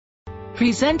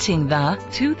Presenting the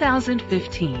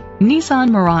 2015 Nissan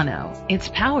Murano. It's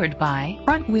powered by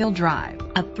front-wheel drive,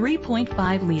 a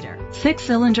 3.5-liter,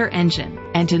 6-cylinder engine,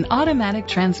 and an automatic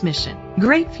transmission.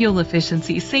 Great fuel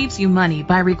efficiency saves you money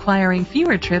by requiring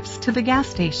fewer trips to the gas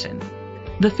station.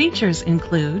 The features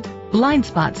include blind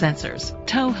spot sensors,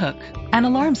 tow hook, an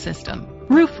alarm system,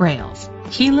 roof rails,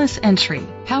 keyless entry,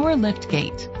 power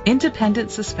liftgate,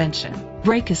 independent suspension,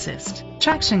 brake assist,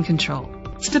 traction control,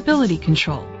 stability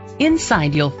control.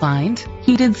 Inside you'll find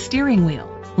heated steering wheel,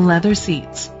 leather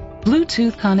seats,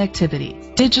 Bluetooth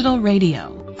connectivity, digital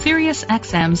radio, Sirius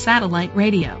XM satellite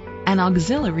radio, an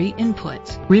auxiliary input,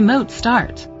 remote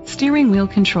start, steering wheel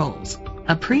controls,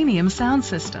 a premium sound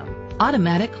system,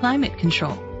 automatic climate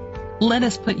control. Let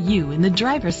us put you in the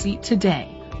driver's seat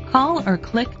today. Call or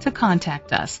click to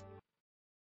contact us.